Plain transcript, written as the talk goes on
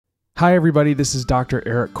Hi everybody, this is Dr.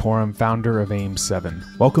 Eric Coram, founder of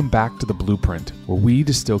AIM7. Welcome back to The Blueprint, where we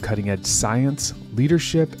distill cutting-edge science,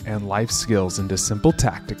 leadership, and life skills into simple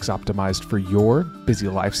tactics optimized for your busy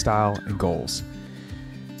lifestyle and goals.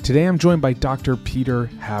 Today I'm joined by Dr. Peter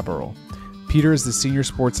Haberl. Peter is the senior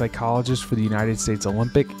sports psychologist for the United States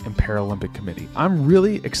Olympic and Paralympic Committee. I'm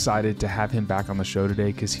really excited to have him back on the show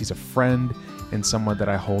today because he's a friend and someone that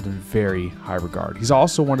I hold in very high regard. He's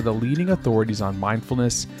also one of the leading authorities on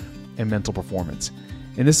mindfulness and mental performance.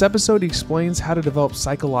 In this episode, he explains how to develop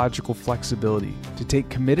psychological flexibility to take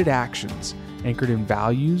committed actions anchored in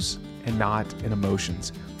values and not in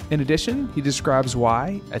emotions. In addition, he describes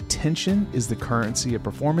why attention is the currency of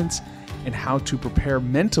performance and how to prepare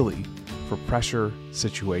mentally for pressure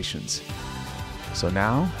situations. So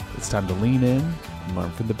now it's time to lean in and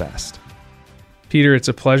learn from the best. Peter, it's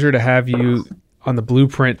a pleasure to have you on the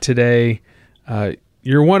Blueprint today.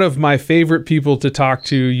 You're one of my favorite people to talk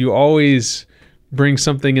to. You always bring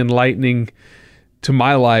something enlightening to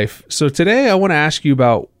my life. So today I want to ask you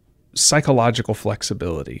about psychological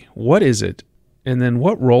flexibility. What is it? And then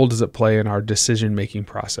what role does it play in our decision-making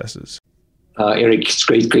processes? Eric, it's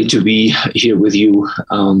great to be here with you.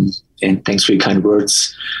 And thanks for your kind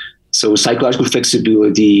words. So psychological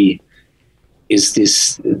flexibility is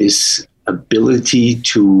this ability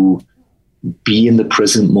to be in the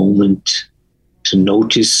present moment, to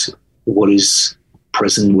notice what is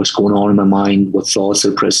present, what's going on in my mind, what thoughts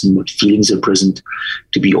are present, what feelings are present,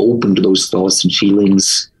 to be open to those thoughts and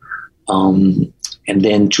feelings, and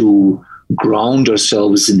then to ground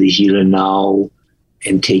ourselves in the here and now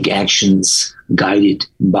and take actions guided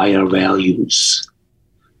by our values.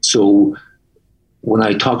 So when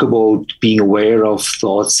I talk about being aware of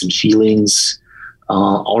thoughts and feelings,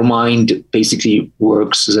 our mind basically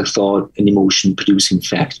works as a thought and emotion producing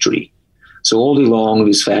factory. So all day long,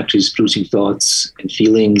 this factory is producing thoughts and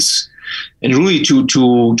feelings, and really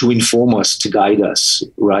to inform us, to guide us,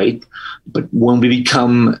 right? But when we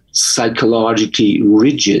become psychologically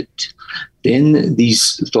rigid, then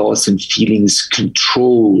these thoughts and feelings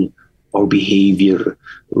control our behavior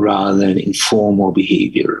rather than inform our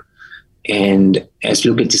behavior. And as we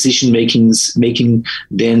look at decision making,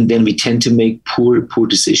 then we tend to make poor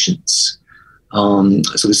decisions.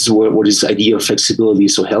 So this is what this idea of flexibility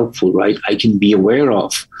is so helpful, right? I can be aware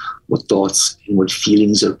of what thoughts and what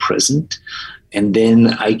feelings are present, and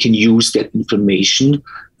then I can use that information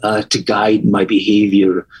to guide my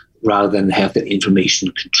behavior rather than have that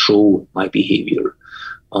information control my behavior.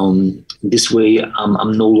 This way,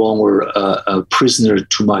 I'm no longer a prisoner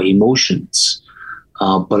to my emotions,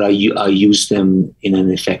 but I use them in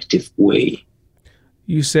an effective way.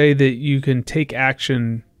 You say that you can take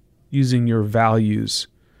action using your values.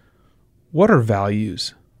 What are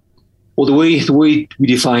values? Well, the way we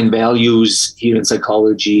define values here in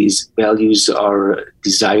psychology is values are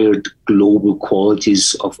desired global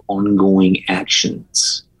qualities of ongoing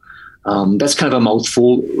actions. That's kind of a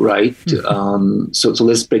mouthful, right? So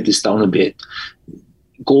let's break this down a bit.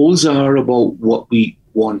 Goals are about what we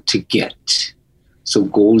want to get. So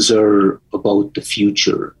goals are about the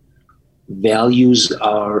future. Values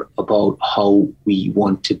are about how we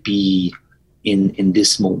want to be in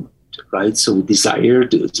this moment, right? So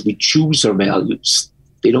we choose our values.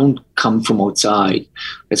 They don't come from outside.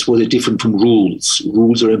 That's where they're different from rules.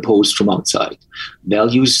 Rules are imposed from outside.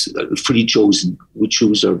 Values are freely chosen. We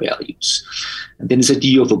choose our values. And then this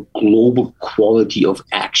idea of a global quality of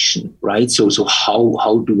action, right? So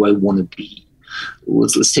how do I want to be?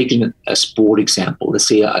 Let's take a sport example. Let's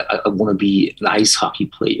say I want to be an ice hockey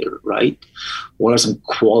player, right? What are some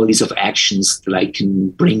qualities of actions that I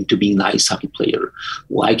can bring to being an ice hockey player?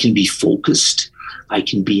 Well, I can be focused. I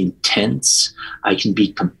can be intense. I can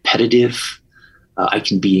be competitive. I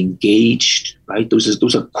can be engaged, right?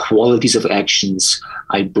 Those are qualities of actions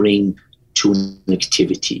I bring to an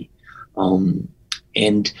activity.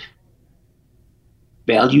 And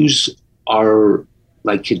values are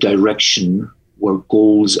like a direction where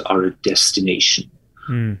goals are a destination.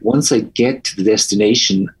 Once I get to the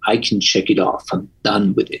destination, I can check it off. I'm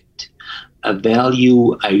done with it. A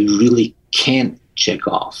value I really can't check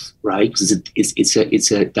off, right? Because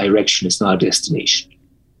it's a direction. It's not a destination.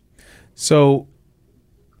 So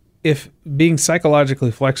if being psychologically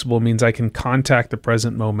flexible means I can contact the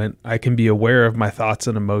present moment, I can be aware of my thoughts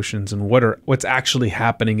and emotions and what's actually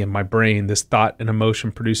happening in my brain, this thought and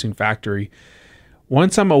emotion producing factory.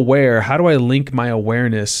 Once I'm aware, how do I link my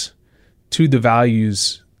awareness to the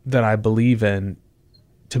values that I believe in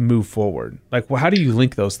to move forward? Like, how do you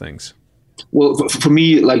link those things? Well, for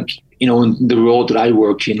me, like, in the role that I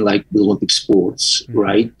work in, like the Olympic sports,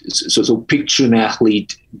 right? So picture an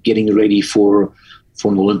athlete getting ready for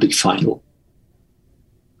for an Olympic final,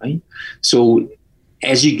 right? So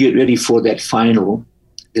as you get ready for that final,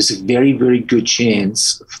 there's a very, very good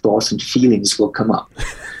chance thoughts and feelings will come up.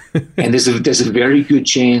 And there's a very good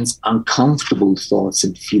chance uncomfortable thoughts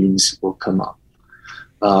and feelings will come up.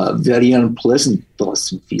 Very unpleasant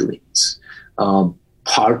thoughts and feelings,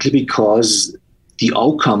 partly because the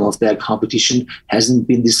outcome of that competition hasn't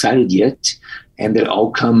been decided yet, and the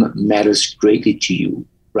outcome matters greatly to you,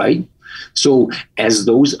 right? So as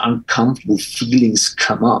those uncomfortable feelings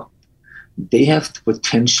come up, they have the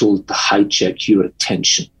potential to hijack your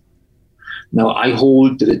attention. Now, I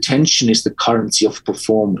hold that attention is the currency of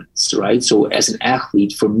performance, right? So as an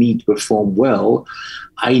athlete, for me to perform well,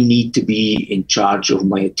 I need to be in charge of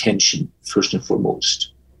my attention, first and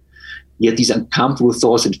foremost. Yet these uncomfortable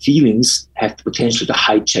thoughts and feelings have the potential to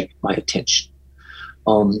hijack my attention.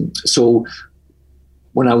 So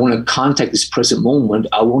when I want to contact this present moment,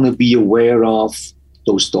 I want to be aware of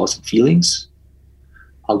those thoughts and feelings.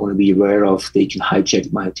 I want to be aware of they can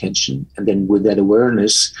hijack my attention. And then with that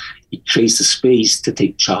awareness, it creates the space to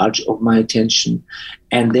take charge of my attention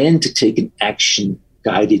and then to take an action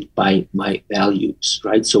guided by my values,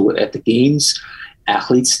 right? So at the games,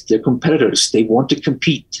 athletes, they're competitors. They want to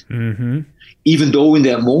compete. Mm-hmm. Even though in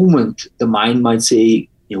that moment, the mind might say,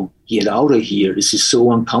 get out of here. This is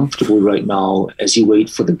so uncomfortable right now as you wait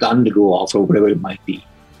for the gun to go off or whatever it might be.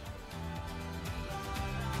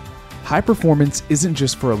 High performance isn't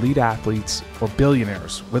just for elite athletes or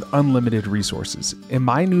billionaires with unlimited resources. In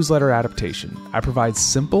my newsletter adaptation, I provide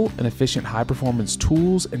simple and efficient high performance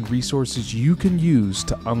tools and resources you can use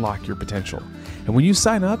to unlock your potential. And when you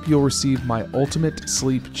sign up, you'll receive my ultimate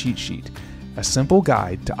sleep cheat sheet, a simple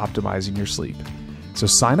guide to optimizing your sleep. So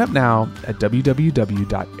sign up now at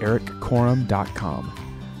www.erickorum.com.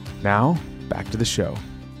 Now, back to the show.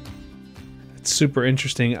 It's super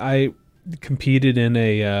interesting. I competed in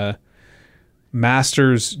a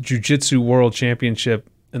Masters Jiu-Jitsu World Championship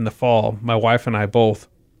in the fall, my wife and I both.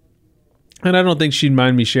 And I don't think she'd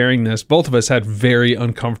mind me sharing this. Both of us had very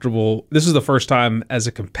uncomfortable. This is the first time as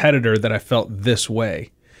a competitor that I felt this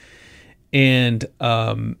way. And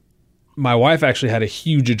my wife actually had a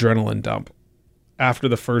huge adrenaline dump after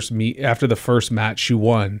the first match she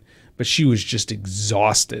won, but she was just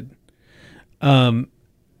exhausted.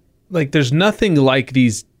 There's nothing like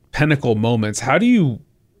these pinnacle moments. How do you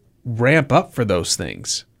ramp up for those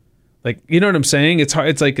things? You know what I'm saying? It's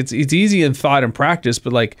hard. It's easy in thought and practice,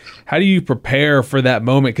 but how do you prepare for that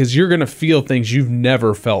moment? Because you're going to feel things you've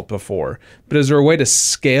never felt before. But is there a way to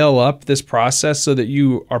scale up this process so that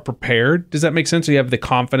you are prepared? Does that make sense? So you have the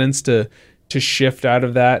confidence to shift out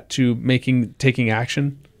of that to taking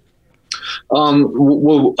action?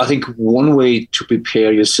 Well, I think one way to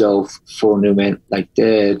prepare yourself for an event like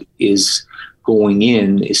that is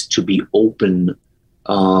to be open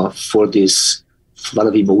for this flood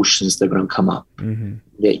of emotions that are going to come up, mm-hmm.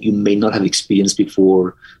 that you may not have experienced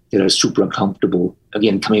before, that are super uncomfortable.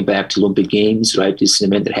 Again, coming back to Olympic Games, right? It's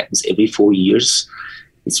an event that happens every 4 years.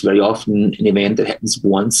 It's very often an event that happens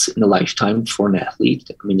once in a lifetime for an athlete.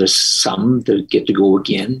 I mean, there's some that get to go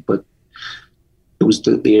again, but they're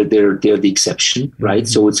the exception, right?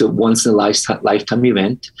 Mm-hmm. So it's a once in a lifetime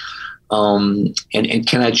event. And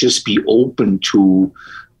can I just be open to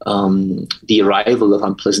the arrival of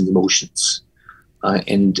unpleasant emotions?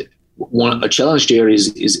 And a challenge there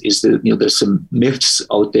is that there's some myths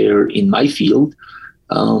out there in my field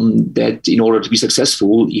that in order to be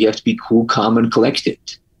successful, you have to be cool, calm, and collected.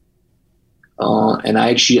 And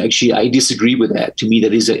I disagree with that. To me,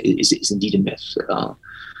 that is indeed a myth.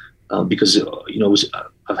 Because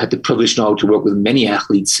I've had the privilege now to work with many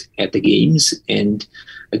athletes at the games, and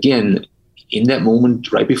again, in that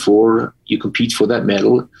moment, right before you compete for that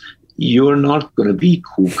medal, you're not going to be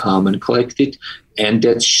cool, calm, and collected, and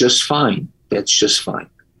that's just fine. That's just fine.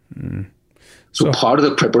 Mm. So part of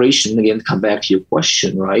the preparation, again, to come back to your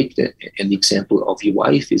question, right, and the example of your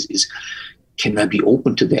wife is can I be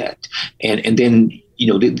open to that? And then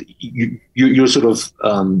you're sort of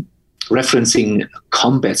referencing a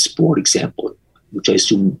combat sport example, which I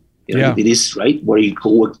assume it is, right, where you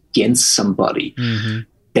go against somebody. Mm-hmm.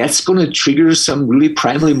 That's going to trigger some really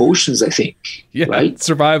primal emotions, I think. Yeah, right?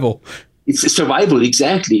 Survival. It's survival,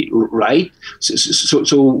 exactly, right?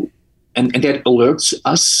 So and that alerts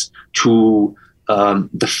us to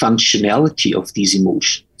the functionality of these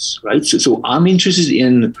emotions, right? So I'm interested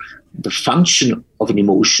in the function of an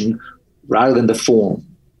emotion rather than the form.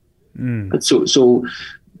 Mm. Right? So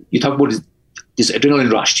you talk about this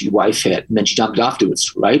adrenaline rush your wife had, and then she jumped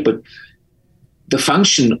afterwards, right? But the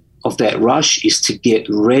function of that rush is to get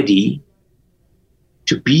ready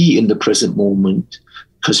to be in the present moment,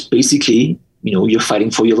 because basically you're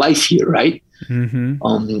fighting for your life here, right?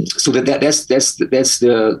 So that's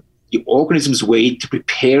the organism's way to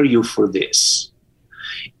prepare you for this.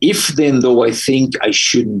 If then, though, I think I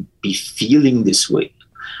shouldn't be feeling this way,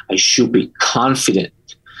 I should be confident,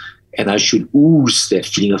 and I should ooze that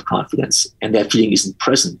feeling of confidence, and that feeling isn't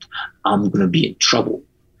present, I'm going to be in trouble.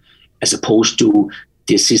 As opposed to,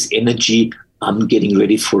 this is energy, I'm getting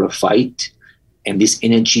ready for a fight, and this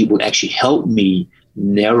energy will actually help me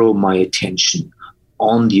narrow my attention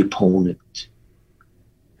on the opponent.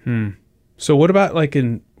 So what about like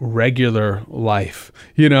in regular life,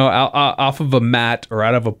 off of a mat or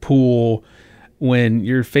out of a pool, when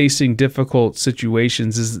you're facing difficult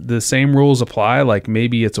situations, is the same rules apply? Like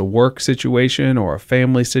maybe it's a work situation or a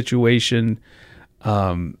family situation,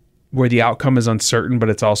 where the outcome is uncertain, but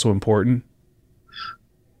it's also important?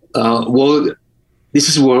 Well, this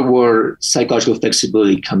is where psychological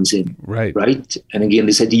flexibility comes in, right? And again,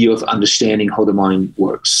 this idea of understanding how the mind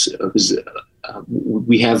works, because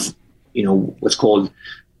we have, what's called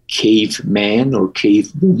caveman or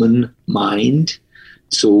cavewoman mind.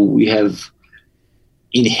 So we have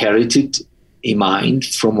inherited a mind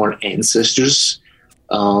from our ancestors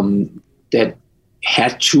that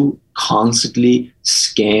had to constantly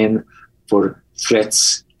scan for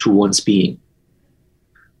threats to one's being.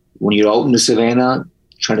 When you're out in the savannah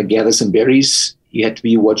trying to gather some berries, you have to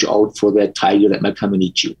be watch out for that tiger that might come and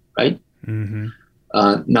eat you, right?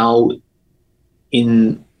 Now,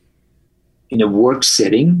 in a work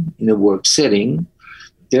setting,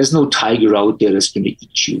 there's no tiger out there that's going to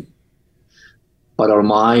eat you. But our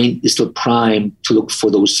mind is still primed to look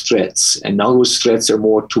for those threats. And now those threats are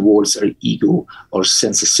more towards our ego, our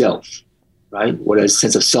sense of self, right? Where our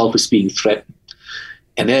sense of self is being threatened.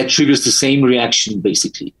 And that triggers the same reaction,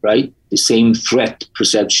 basically, right? The same threat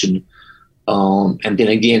perception. And then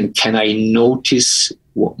again, can I notice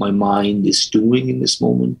what my mind is doing in this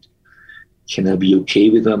moment? Can I be okay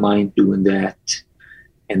with my mind doing that?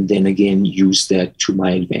 And then again, use that to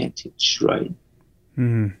my advantage, right?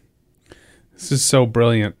 This is so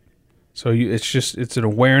brilliant. So it's an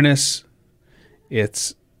awareness.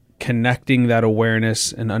 It's connecting that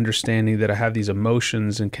awareness and understanding that I have these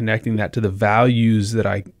emotions and connecting that to the values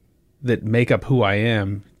that make up who I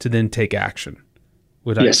am to then take action.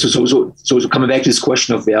 So coming back to this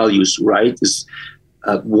question of values, right? Is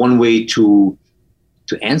one way to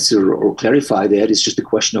answer or clarify that is just the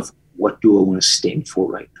question of what do I want to stand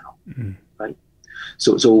for right now, right?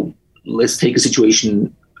 So let's take a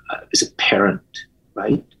situation as a parent,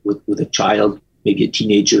 right, with a child, maybe a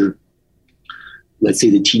teenager. Let's say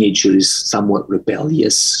the teenager is somewhat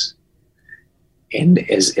rebellious, and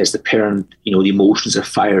as the parent, the emotions are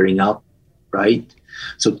firing up, right?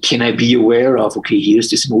 So can I be aware of, okay, here's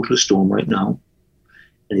this emotional storm right now,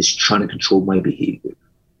 and it's trying to control my behavior.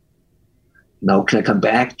 Now, can I come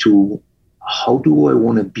back to how do I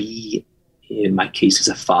want to be, in my case, as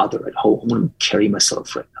a father, right? How I want to carry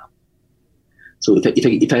myself right now. So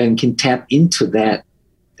if I can tap into that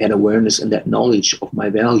awareness and that knowledge of my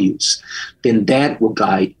values, then that will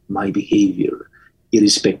guide my behavior,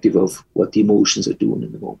 irrespective of what the emotions are doing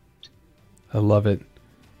in the moment. I love it.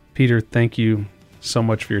 Peter, thank you so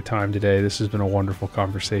much for your time today. This has been a wonderful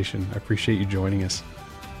conversation. I appreciate you joining us.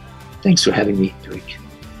 Thanks for having me, Eric.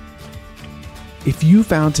 If you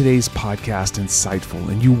found today's podcast insightful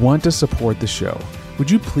and you want to support the show, would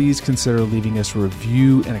you please consider leaving us a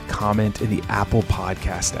review and a comment in the Apple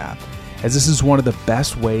Podcast app, as this is one of the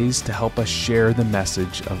best ways to help us share the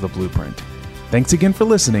message of the Blueprint. Thanks again for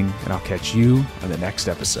listening, and I'll catch you on the next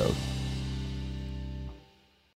episode.